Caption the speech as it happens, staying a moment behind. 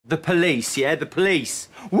The police, yeah, the police.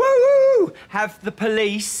 Woo! Have the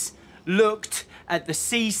police looked at the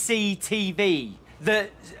CCTV? The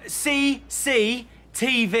CCTV,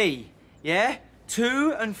 yeah?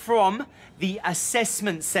 To and from the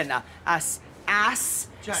assessment centre.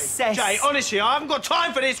 Jay, honestly, I haven't got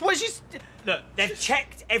time for this. What's this? Look, they've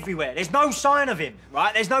checked everywhere. There's no sign of him,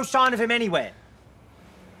 right? There's no sign of him anywhere.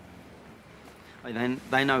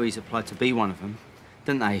 They know he's applied to be one of them,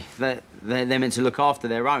 don't they? They're meant to look after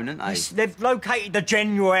their own, aren't they? They've located the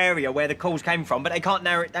general area where the calls came from, but they can't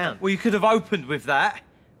narrow it down. Well, you could have opened with that.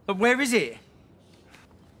 But where is it?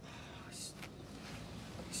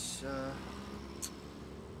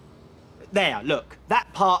 There, look.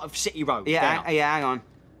 That part of City Road. Yeah, hang on.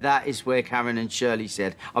 That is where Karen and Shirley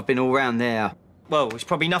said. I've been all round there. Well, it's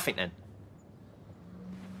probably nothing then.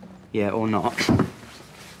 Yeah, or not.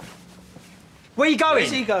 Where are you going?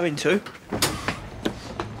 Where's he going to?